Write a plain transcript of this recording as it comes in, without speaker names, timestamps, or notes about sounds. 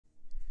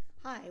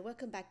Hi,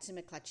 welcome back to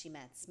McClatchy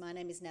Maths. My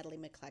name is Natalie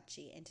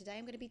McClatchy, and today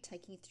I'm going to be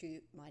taking you through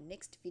my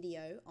next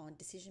video on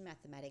decision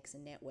mathematics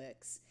and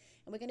networks.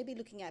 And we're going to be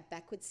looking at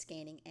backward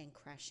scanning and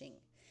crashing.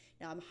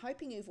 Now, I'm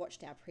hoping you've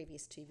watched our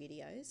previous two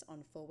videos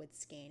on forward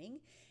scanning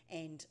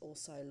and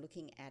also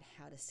looking at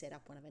how to set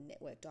up one of our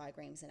network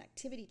diagrams and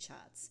activity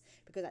charts,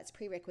 because that's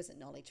prerequisite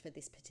knowledge for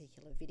this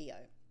particular video.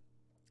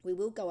 We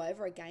will go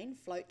over again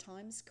float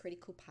times,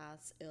 critical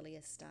paths,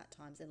 earliest start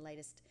times, and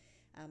latest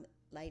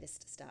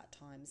start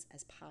times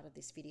as part of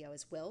this video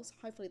as well. So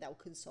hopefully that will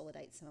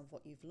consolidate some of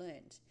what you've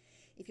learned.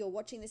 If you're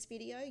watching this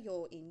video,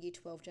 you're in Year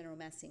 12 General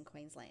Maths in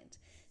Queensland.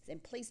 Then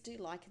please do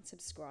like and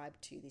subscribe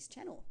to this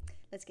channel.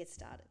 Let's get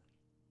started.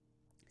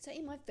 So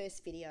in my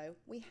first video,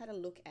 we had a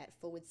look at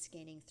forward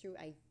scanning through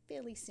a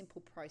fairly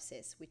simple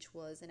process, which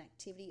was an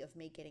activity of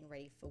me getting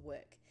ready for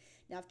work.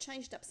 Now I've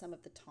changed up some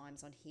of the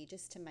times on here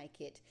just to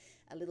make it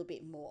a little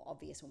bit more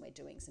obvious when we're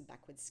doing some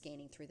backward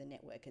scanning through the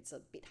network. It's a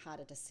bit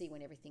harder to see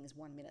when everything is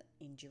 1 minute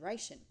in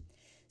duration.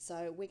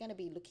 So we're going to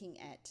be looking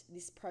at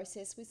this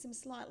process with some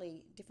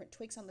slightly different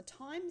tweaks on the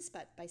times,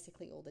 but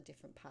basically all the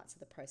different parts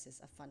of the process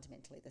are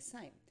fundamentally the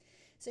same.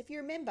 So if you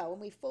remember, when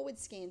we forward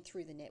scan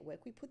through the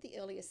network, we put the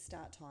earliest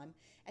start time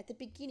at the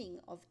beginning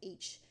of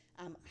each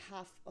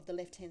half of the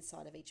left-hand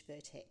side of each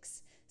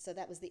vertex. So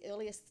that was the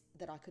earliest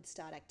that I could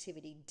start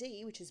activity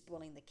D, which is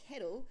boiling the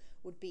kettle,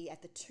 would be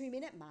at the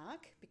 2-minute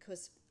mark,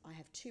 because I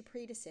have two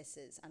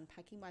predecessors,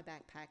 unpacking my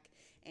backpack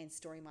and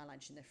storing my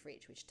lunch in the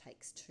fridge, which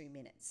takes 2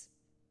 minutes.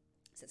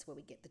 So that's where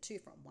we get the 2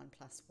 from, 1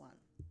 plus 1.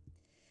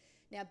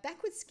 Now,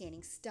 backward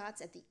scanning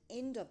starts at the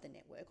end of the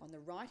network on the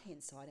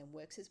right-hand side and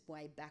works its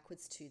way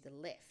backwards to the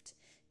left,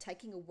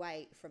 taking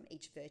away from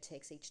each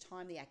vertex each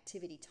time the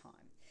activity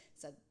time.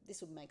 So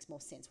this will make more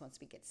sense once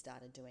we get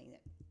started doing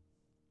it.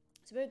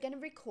 So we're going to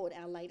record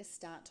our latest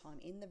start time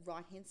in the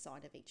right-hand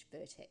side of each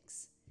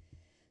vertex.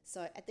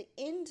 So at the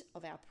end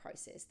of our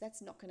process,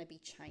 that's not going to be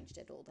changed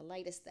at all. The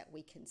latest that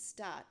we can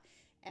start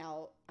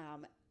our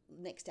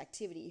next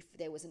activity, if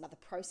there was another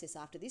process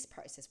after this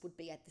process, would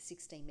be at the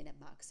 16-minute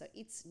mark. So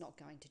it's not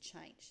going to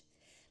change.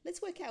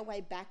 Let's work our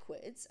way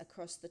backwards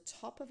across the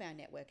top of our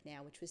network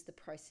now, which was the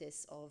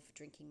process of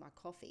drinking my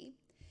coffee.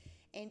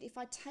 And if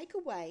I take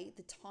away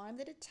the time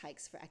that it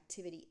takes for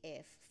activity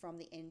F from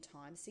the end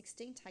time,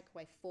 16 take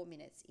away 4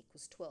 minutes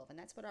equals 12. And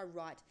that's what I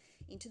write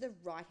into the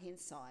right-hand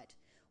side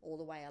all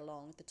the way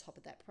along the top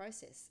of that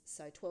process.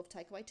 So 12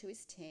 take away 2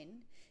 is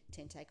 10.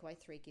 10 take away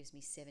 3 gives me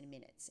 7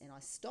 minutes. And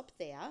I stop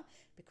there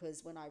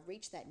because when I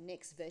reach that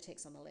next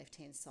vertex on the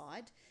left-hand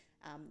side,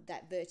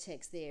 that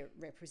vertex there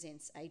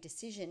represents a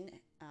decision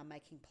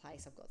making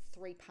place. I've got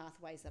 3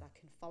 pathways that I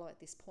can follow at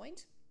this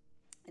point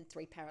and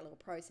 3 parallel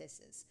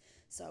processes.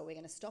 So we're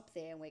going to stop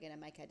there and we're going to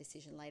make our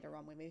decision later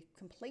on when we've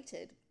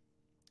completed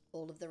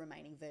all of the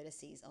remaining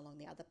vertices along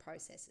the other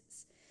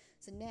processes.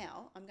 So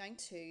now I'm going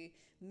to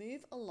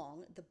move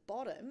along the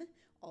bottom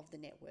of the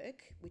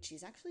network, which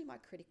is actually my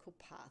critical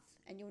path.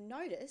 And you'll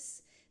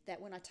notice that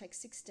when I take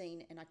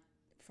 16 and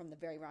from the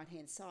very right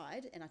hand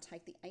side and I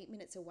take the 8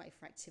 minutes away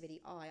for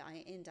activity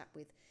I end up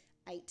with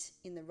 8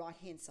 in the right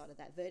hand side of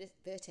that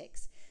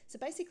vertex. So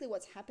basically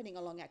what's happening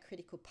along our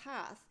critical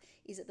path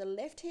is that the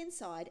left hand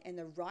side and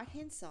the right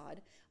hand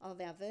side of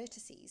our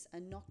vertices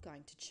are not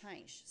going to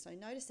change. So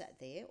notice that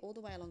there all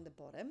the way along the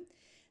bottom,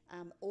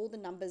 all the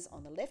numbers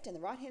on the left and the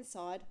right hand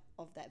side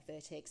of that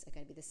vertex are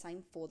going to be the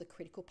same for the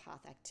critical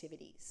path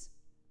activities.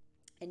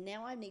 And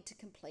now I need to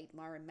complete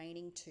my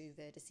remaining 2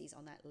 vertices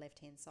on that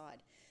left-hand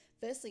side.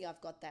 Firstly,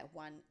 I've got that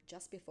one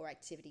just before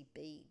activity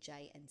B,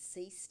 J, and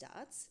C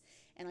starts,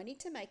 and I need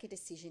to make a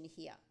decision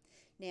here.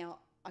 Now,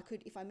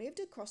 if I moved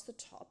across the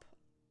top,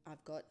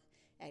 I've got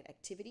at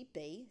activity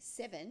B,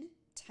 7,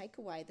 take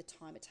away the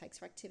time it takes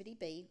for activity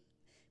B,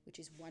 which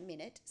is 1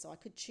 minute. So I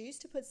could choose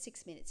to put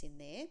 6 minutes in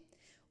there,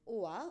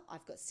 or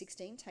I've got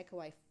 16, take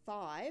away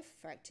 5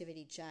 for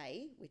activity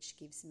J, which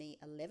gives me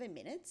 11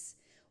 minutes.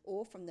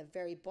 Or from the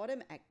very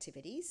bottom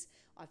activities,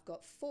 I've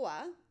got 4,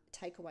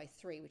 take away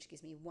 3, which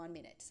gives me 1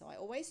 minute. So I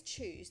always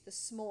choose the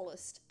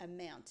smallest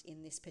amount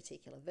in this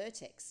particular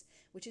vertex,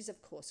 which is of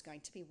course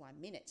going to be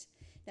 1 minute.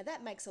 Now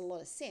that makes a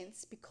lot of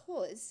sense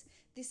because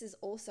this is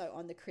also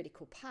on the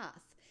critical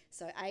path.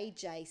 So A,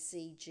 J,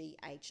 C, G,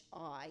 H,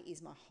 I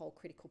is my whole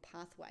critical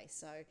pathway.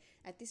 So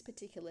at this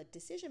particular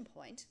decision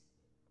point,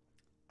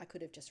 I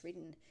could have just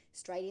written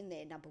straight in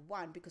there number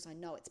 1 because I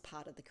know it's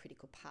part of the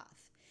critical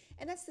path.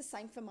 And that's the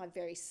same for my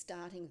very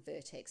starting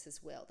vertex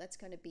as well. That's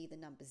going to be the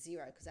number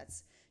 0 because that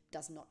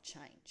does not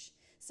change.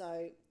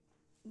 So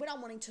when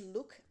I'm wanting to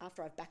look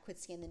after I've backward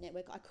scanned the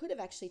network, I could have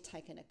actually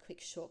taken a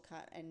quick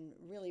shortcut and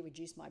really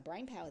reduced my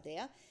brain power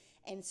there.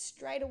 And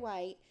straight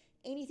away,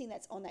 anything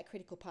that's on that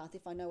critical path,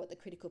 if I know what the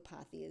critical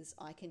path is,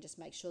 I can just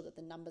make sure that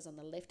the numbers on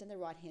the left and the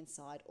right hand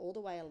side all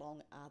the way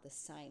along are the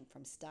same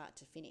from start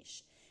to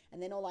finish.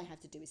 And then all I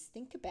have to do is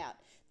think about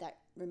that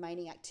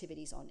remaining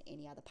activities on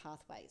any other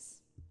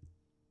pathways.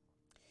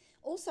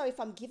 Also, if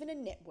I'm given a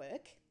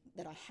network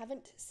that I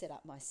haven't set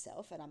up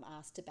myself and I'm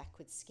asked to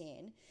backward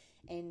scan,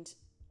 and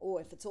or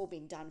if it's all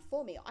been done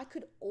for me, I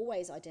could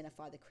always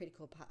identify the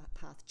critical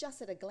path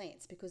just at a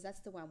glance, because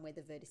that's the one where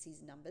the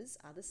vertices numbers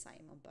are the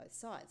same on both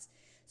sides.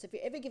 So if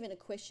you're ever given a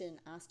question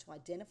asked to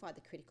identify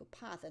the critical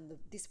path and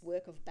this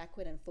work of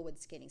backward and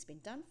forward scanning has been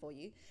done for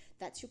you,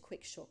 that's your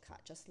quick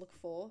shortcut. Just look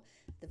for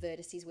the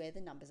vertices where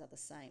the numbers are the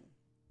same.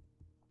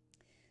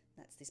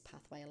 That's this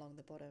pathway along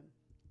the bottom.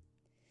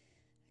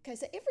 Okay,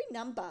 so every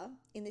number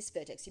in this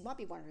vertex, you might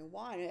be wondering,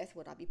 why on earth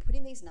would I be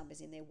putting these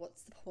numbers in there?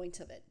 What's the point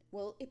of it?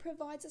 Well, it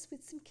provides us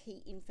with some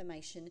key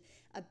information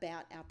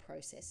about our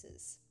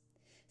processes.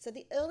 So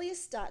the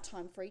earliest start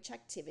time for each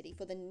activity,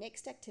 for the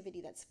next activity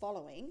that's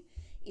following,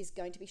 is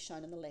going to be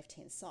shown on the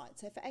left-hand side.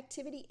 So for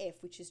activity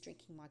F, which is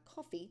drinking my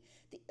coffee,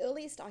 the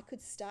earliest I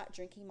could start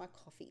drinking my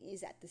coffee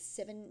is at the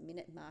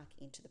 7-minute mark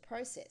into the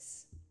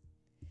process.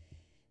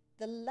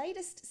 The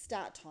latest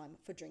start time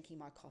for drinking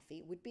my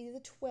coffee would be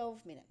the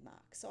 12-minute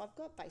mark. So I've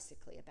got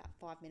basically about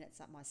 5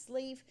 minutes up my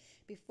sleeve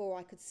before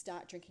I could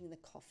start drinking the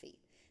coffee.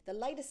 The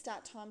latest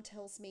start time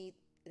tells me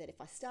that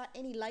if I start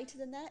any later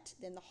than that,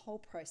 then the whole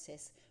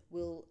process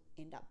will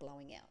end up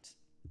blowing out.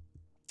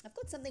 I've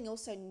got something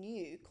also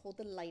new called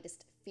the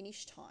latest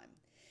finish time.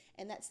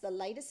 And that's the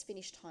latest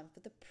finish time for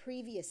the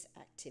previous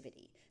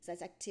activity. So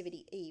that's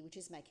activity E, which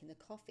is making the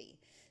coffee.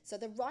 So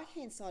the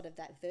right-hand side of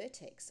that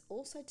vertex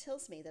also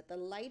tells me that the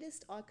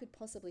latest I could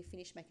possibly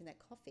finish making that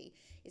coffee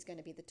is going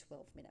to be the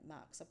 12-minute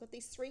mark. So I've got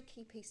these 3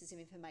 key pieces of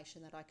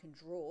information that I can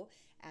draw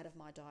out of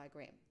my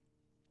diagram.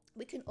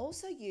 We can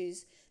also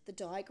use the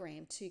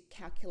diagram to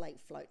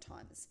calculate float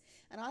times.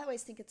 And I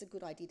always think it's a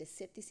good idea to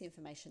set this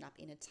information up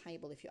in a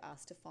table if you're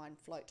asked to find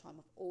float time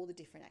of all the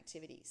different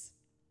activities.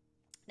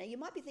 Now you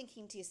might be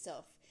thinking to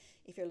yourself,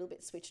 if you're a little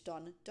bit switched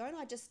on, don't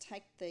I just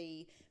take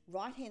the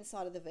right-hand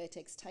side of the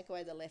vertex, take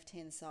away the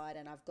left-hand side,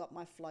 and I've got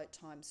my float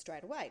time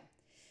straight away?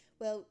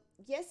 Well,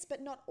 yes,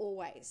 but not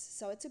always.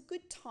 So it's a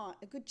good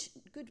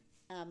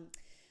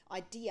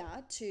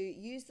idea to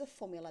use the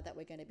formula that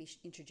we're going to be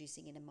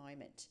introducing in a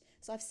moment.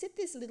 So I've set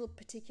this little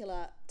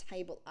particular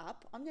table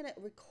up. I'm going to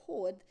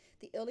record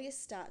the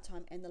earliest start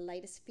time and the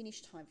latest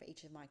finish time for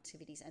each of my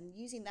activities, and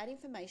using that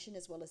information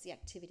as well as the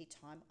activity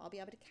time, I'll be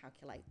able to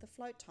calculate the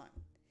float time.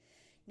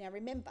 Now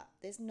remember,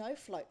 there's no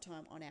float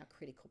time on our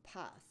critical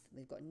path.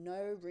 We've got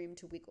no room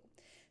to wiggle.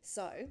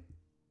 So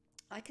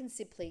I can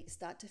simply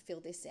start to fill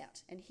this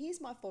out. And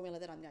here's my formula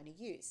that I'm going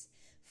to use.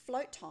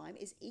 Float time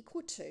is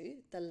equal to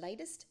the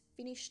latest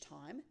finish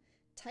time,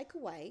 take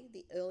away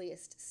the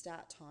earliest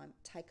start time,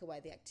 take away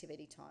the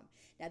activity time.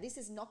 Now this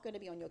is not going to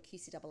be on your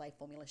QCAA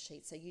formula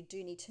sheet, so you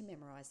do need to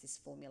memorize this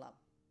formula.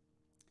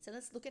 So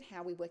let's look at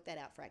how we work that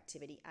out for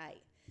activity A.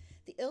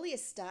 The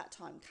earliest start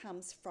time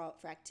comes for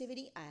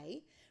activity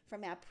A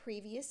from our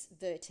previous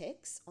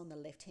vertex on the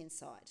left-hand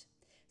side.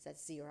 So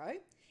that's 0.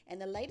 And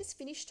the latest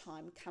finish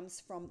time comes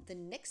from the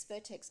next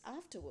vertex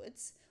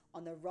afterwards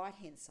on the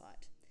right-hand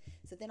side.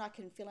 So then I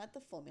can fill out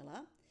the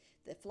formula.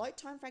 The float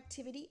time for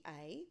activity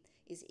A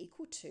is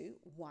equal to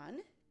 1,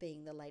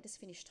 being the latest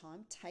finish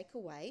time, take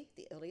away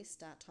the earliest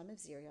start time of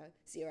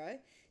 0,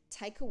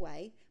 take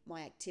away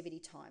my activity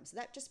time. So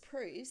that just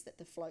proves that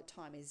the float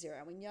time is 0,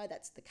 and we know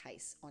that's the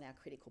case on our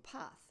critical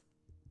path.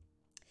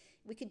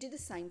 We could do the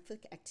same for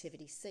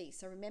activity C.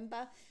 So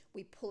remember,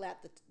 we pull out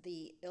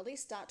the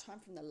earliest start time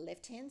from the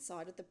left-hand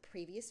side of the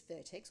previous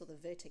vertex, or the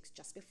vertex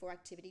just before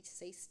activity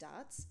C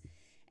starts,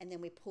 and then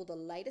we pull the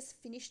latest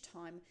finish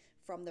time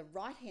from the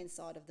right-hand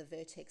side of the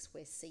vertex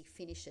where C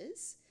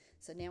finishes.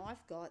 So now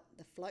I've got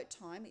the float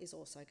time is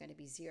also going to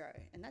be 0,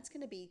 and that's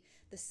going to be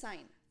the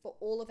same for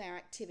all of our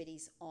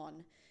activities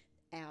on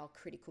our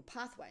critical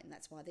pathway, and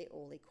that's why they're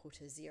all equal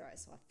to 0.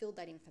 So I filled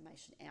that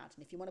information out,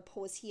 and if you want to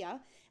pause here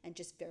and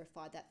just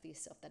verify that for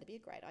yourself, that'd be a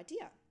great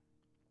idea.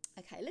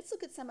 Okay, let's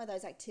look at some of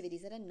those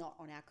activities that are not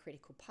on our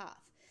critical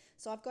path.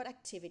 So I've got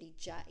activity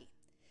J.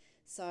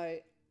 So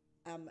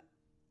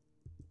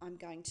I'm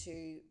going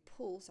to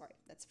pull, sorry,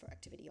 that's for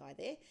activity I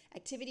there.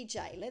 Activity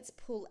J, let's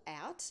pull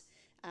out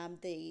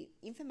the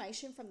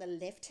information from the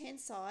left-hand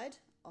side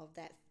of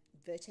that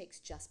vertex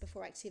just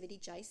before activity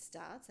J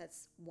starts,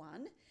 that's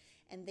 1.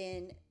 And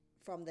then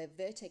from the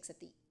vertex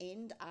at the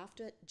end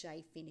after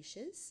J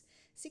finishes,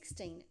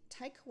 16,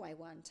 take away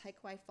 1, take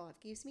away 5,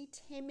 gives me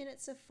 10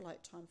 minutes of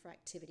float time for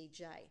activity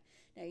J.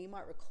 Now you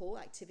might recall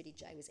activity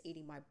J was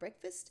eating my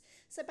breakfast.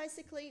 So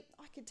basically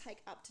I could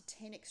take up to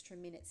 10 extra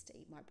minutes to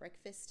eat my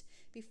breakfast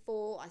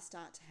before I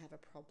start to have a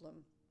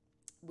problem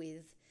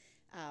with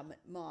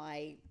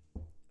my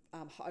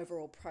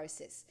overall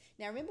process.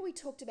 Now remember, we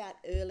talked about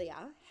earlier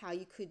how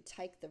you could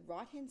take the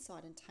right hand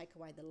side and take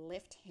away the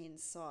left hand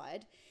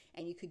side,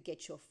 and you could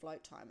get your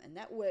float time, and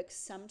that works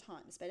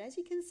sometimes, but as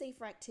you can see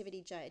for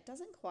activity J, it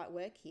doesn't quite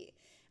work here,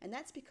 and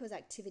that's because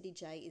activity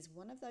J is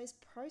one of those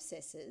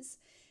processes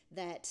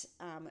that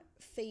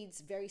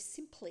feeds very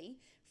simply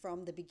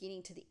from the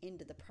beginning to the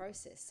end of the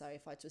process. So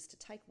if I was to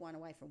take 1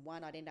 away from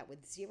 1, I'd end up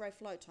with 0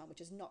 float time,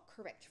 which is not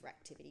correct for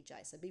activity J.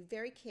 So be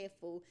very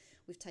careful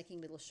with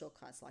taking little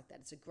shortcuts like that.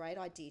 It's a great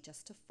idea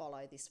just to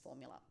follow this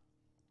formula.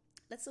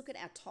 Let's look at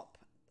our top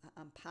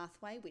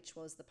pathway, which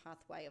was the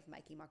pathway of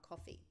making my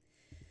coffee.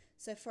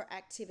 So for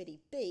activity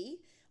B,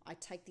 I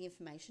take the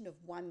information of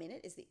 1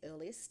 minute is the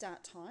earliest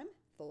start time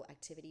for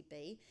activity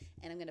B,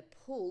 and I'm going to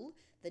pull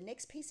the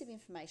next piece of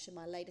information,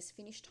 my latest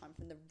finish time,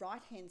 from the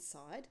right-hand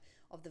side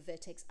of the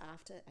vertex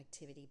after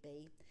activity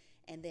B.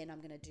 And then I'm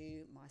going to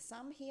do my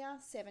sum here.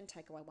 7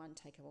 take away 1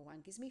 take away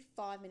 1 gives me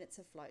 5 minutes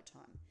of float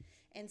time,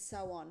 and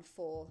so on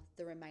for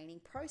the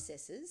remaining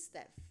processes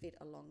that fit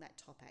along that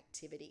top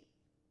activity.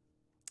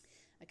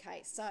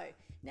 Okay, so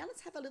now let's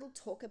have a little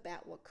talk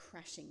about what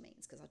crashing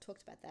means, because I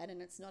talked about that,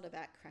 and it's not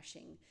about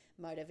crashing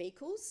motor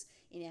vehicles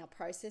in our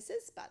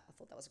processes, but I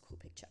thought that was a cool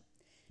picture.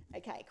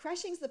 Okay,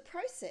 crashing is the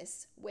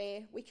process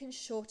where we can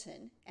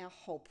shorten our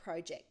whole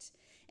project,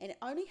 and it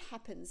only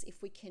happens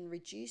if we can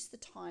reduce the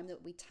time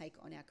that we take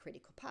on our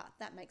critical path.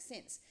 That makes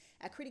sense.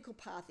 Our critical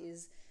path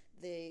is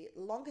the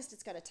longest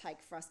it's going to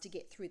take for us to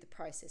get through the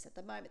process. At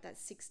the moment,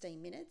 that's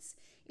 16 minutes.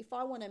 If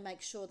I want to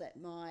make sure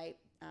that my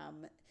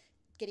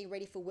getting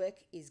ready for work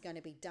is going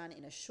to be done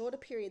in a shorter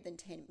period than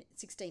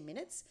 16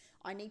 minutes,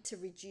 I need to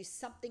reduce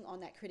something on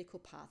that critical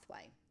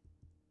pathway.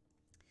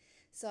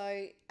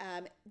 So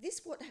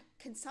this what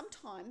can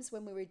sometimes,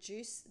 when we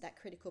reduce that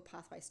critical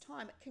pathway's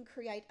time, it can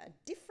create a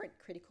different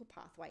critical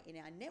pathway in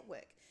our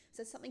network.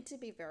 So it's something to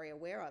be very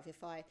aware of.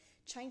 If I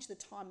change the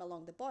time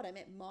along the bottom,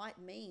 it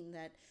might mean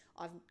that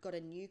I've got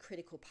a new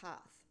critical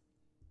path.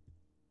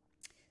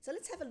 So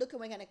let's have a look, and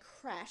we're going to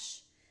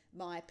crash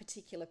my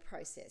particular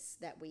process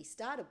that we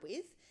started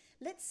with.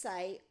 Let's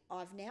say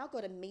I've now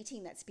got a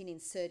meeting that's been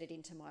inserted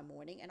into my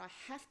morning, and I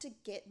have to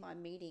get my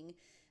meeting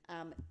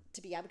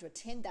to be able to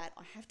attend that.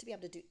 I have to be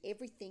able to do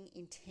everything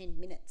in 10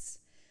 minutes.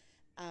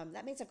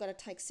 That means I've got to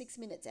take 6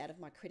 minutes out of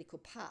my critical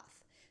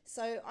path.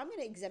 So I'm going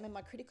to examine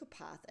my critical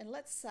path, and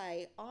let's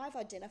say I've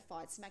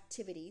identified some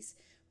activities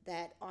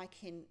that I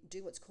can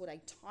do what's called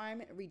a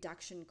time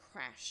reduction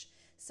crash.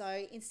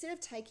 So instead of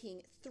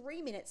taking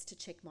 3 minutes to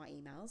check my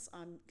emails,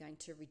 I'm going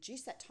to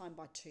reduce that time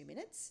by 2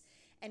 minutes.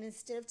 And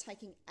instead of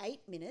taking 8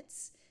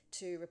 minutes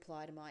to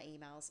reply to my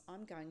emails,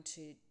 I'm going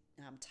to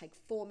take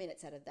 4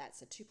 minutes out of that.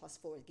 So 2 plus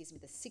 4 gives me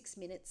the 6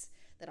 minutes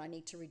that I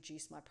need to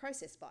reduce my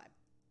process by.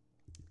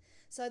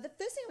 So the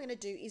first thing I'm going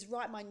to do is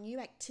write my new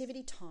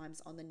activity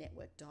times on the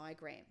network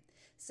diagram.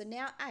 So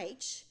now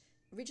H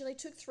originally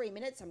took 3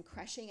 minutes. I'm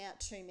crashing out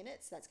 2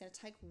 minutes. That's going to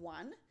take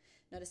 1.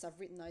 Notice I've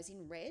written those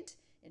in red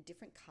in a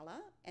different color.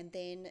 And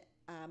then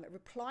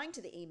replying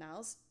to the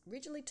emails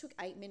originally took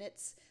 8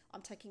 minutes.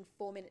 I'm taking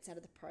 4 minutes out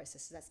of the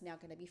process. So that's now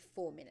going to be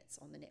 4 minutes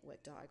on the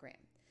network diagram.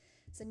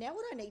 So now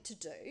what I need to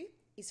do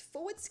is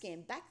forward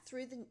scan back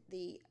through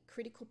the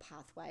critical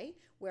pathway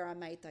where I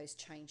made those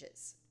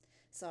changes.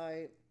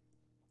 So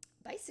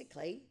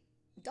basically,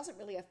 it doesn't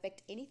really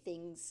affect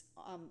anything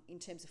in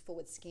terms of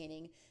forward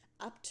scanning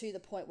up to the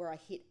point where I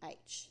hit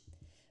H.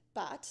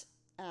 But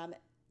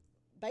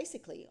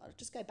basically, I'll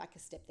just go back a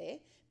step there.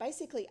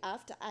 Basically,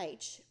 after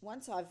H,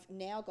 once I've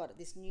now got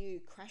this new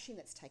crashing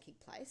that's taking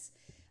place,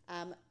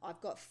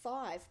 I've got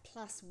 5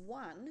 plus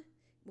 1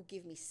 will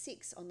give me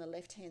 6 on the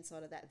left-hand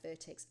side of that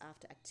vertex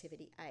after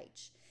activity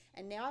H.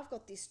 And now I've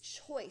got this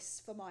choice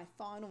for my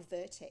final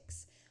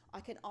vertex.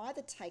 I can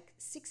either take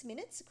 6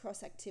 minutes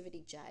across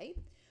activity J,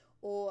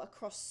 or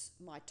across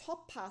my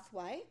top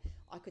pathway,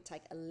 I could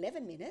take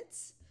 11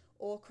 minutes,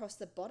 or across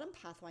the bottom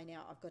pathway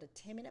now, I've got a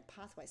 10-minute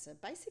pathway. So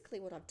basically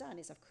what I've done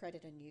is I've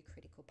created a new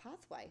critical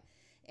pathway,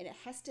 and it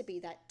has to be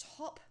that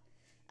top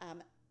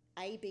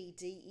A, B,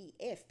 D, E,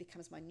 F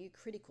becomes my new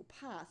critical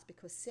path,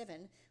 because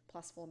 7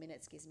 plus 4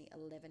 minutes gives me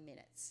 11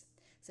 minutes.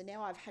 So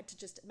now I've had to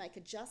just make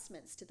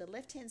adjustments to the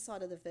left-hand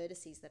side of the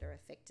vertices that are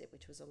affected,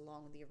 which was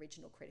along the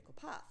original critical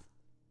path.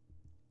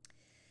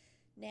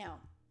 Now,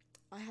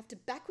 I have to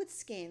backwards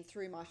scan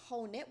through my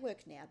whole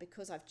network now,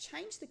 because I've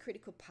changed the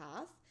critical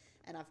path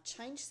and I've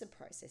changed some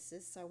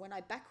processes. So when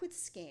I backwards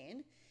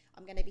scan,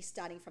 I'm going to be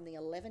starting from the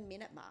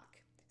 11-minute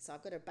mark. So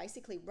I've got to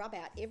basically rub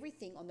out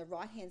everything on the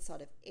right-hand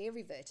side of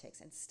every vertex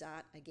and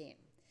start again.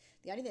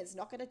 The only thing that's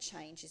not going to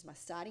change is my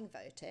starting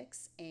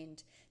vertex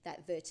and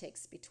that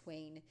vertex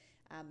between,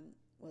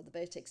 the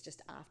vertex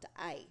just after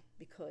A,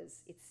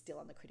 because it's still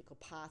on the critical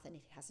path and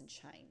it hasn't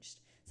changed.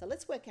 So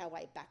let's work our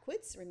way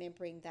backwards,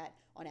 remembering that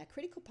on our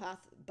critical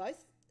path,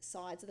 both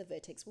sides of the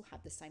vertex will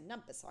have the same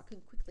number. So I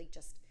can quickly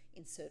just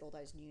insert all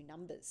those new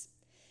numbers.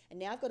 And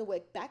now I've got to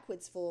work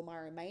backwards for my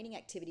remaining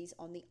activities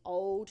on the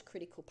old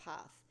critical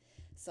path.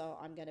 So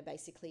I'm going to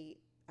basically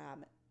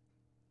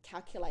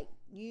calculate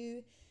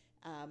new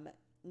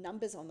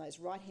numbers on those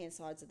right-hand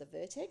sides of the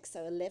vertex.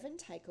 So 11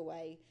 take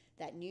away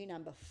that new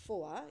number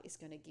 4 is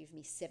going to give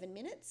me 7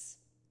 minutes.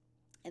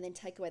 And then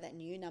take away that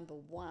new number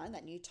 1,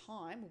 that new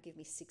time will give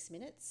me 6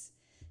 minutes.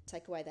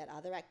 Take away that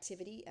other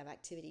activity of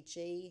activity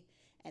G,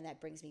 and that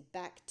brings me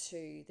back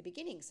to the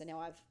beginning. So now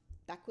I've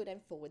backward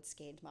and forward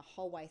scanned my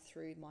whole way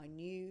through my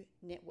new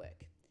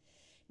network.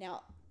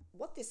 Now,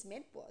 what this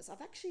meant was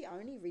I've actually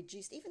only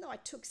reduced, even though I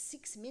took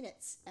 6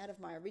 minutes out of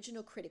my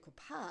original critical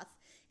path,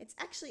 it's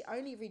actually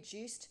only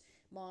reduced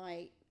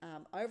my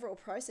overall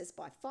process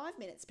by 5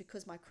 minutes,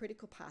 because my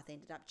critical path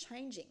ended up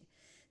changing.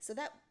 So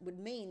that would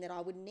mean that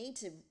I would need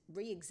to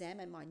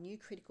re-examine my new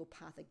critical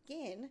path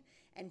again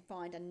and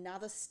find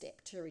another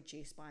step to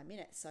reduce by a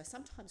minute. So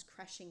sometimes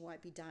crashing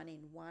won't be done in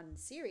one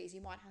series.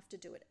 You might have to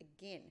do it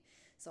again.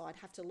 So I'd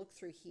have to look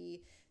through here,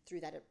 through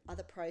that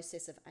other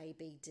process of A,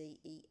 B, D,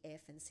 E,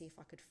 F, and see if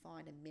I could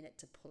find a minute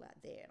to pull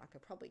out there. And I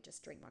could probably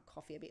just drink my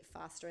coffee a bit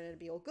faster and it'd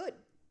be all good.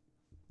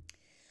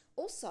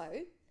 Also,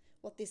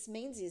 what this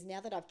means is now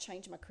that I've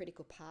changed my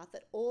critical path,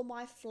 that all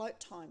my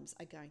float times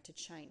are going to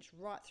change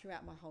right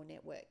throughout my whole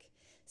network.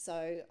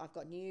 So I've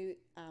got new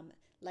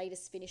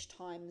latest finish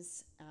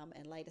times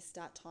and latest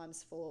start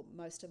times for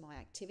most of my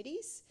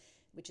activities,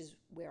 which is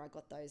where I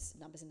got those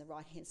numbers in the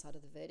right hand side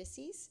of the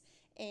vertices.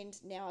 And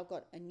now I've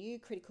got a new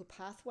critical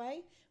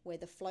pathway where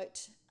the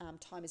float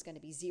time is going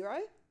to be 0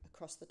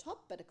 across the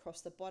top, but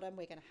across the bottom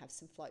we're going to have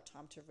some float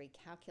time to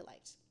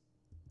recalculate.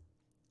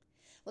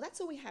 Well,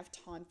 that's all we have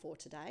time for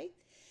today.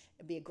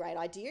 It'd be a great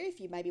idea if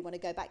you maybe want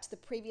to go back to the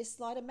previous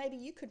slide and maybe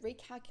you could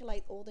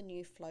recalculate all the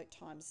new float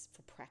times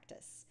for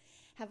practice.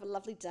 Have a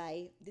lovely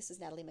day. This is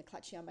Natalie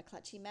McClutchie on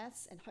McClutchie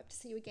Maths and hope to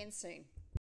see you again soon.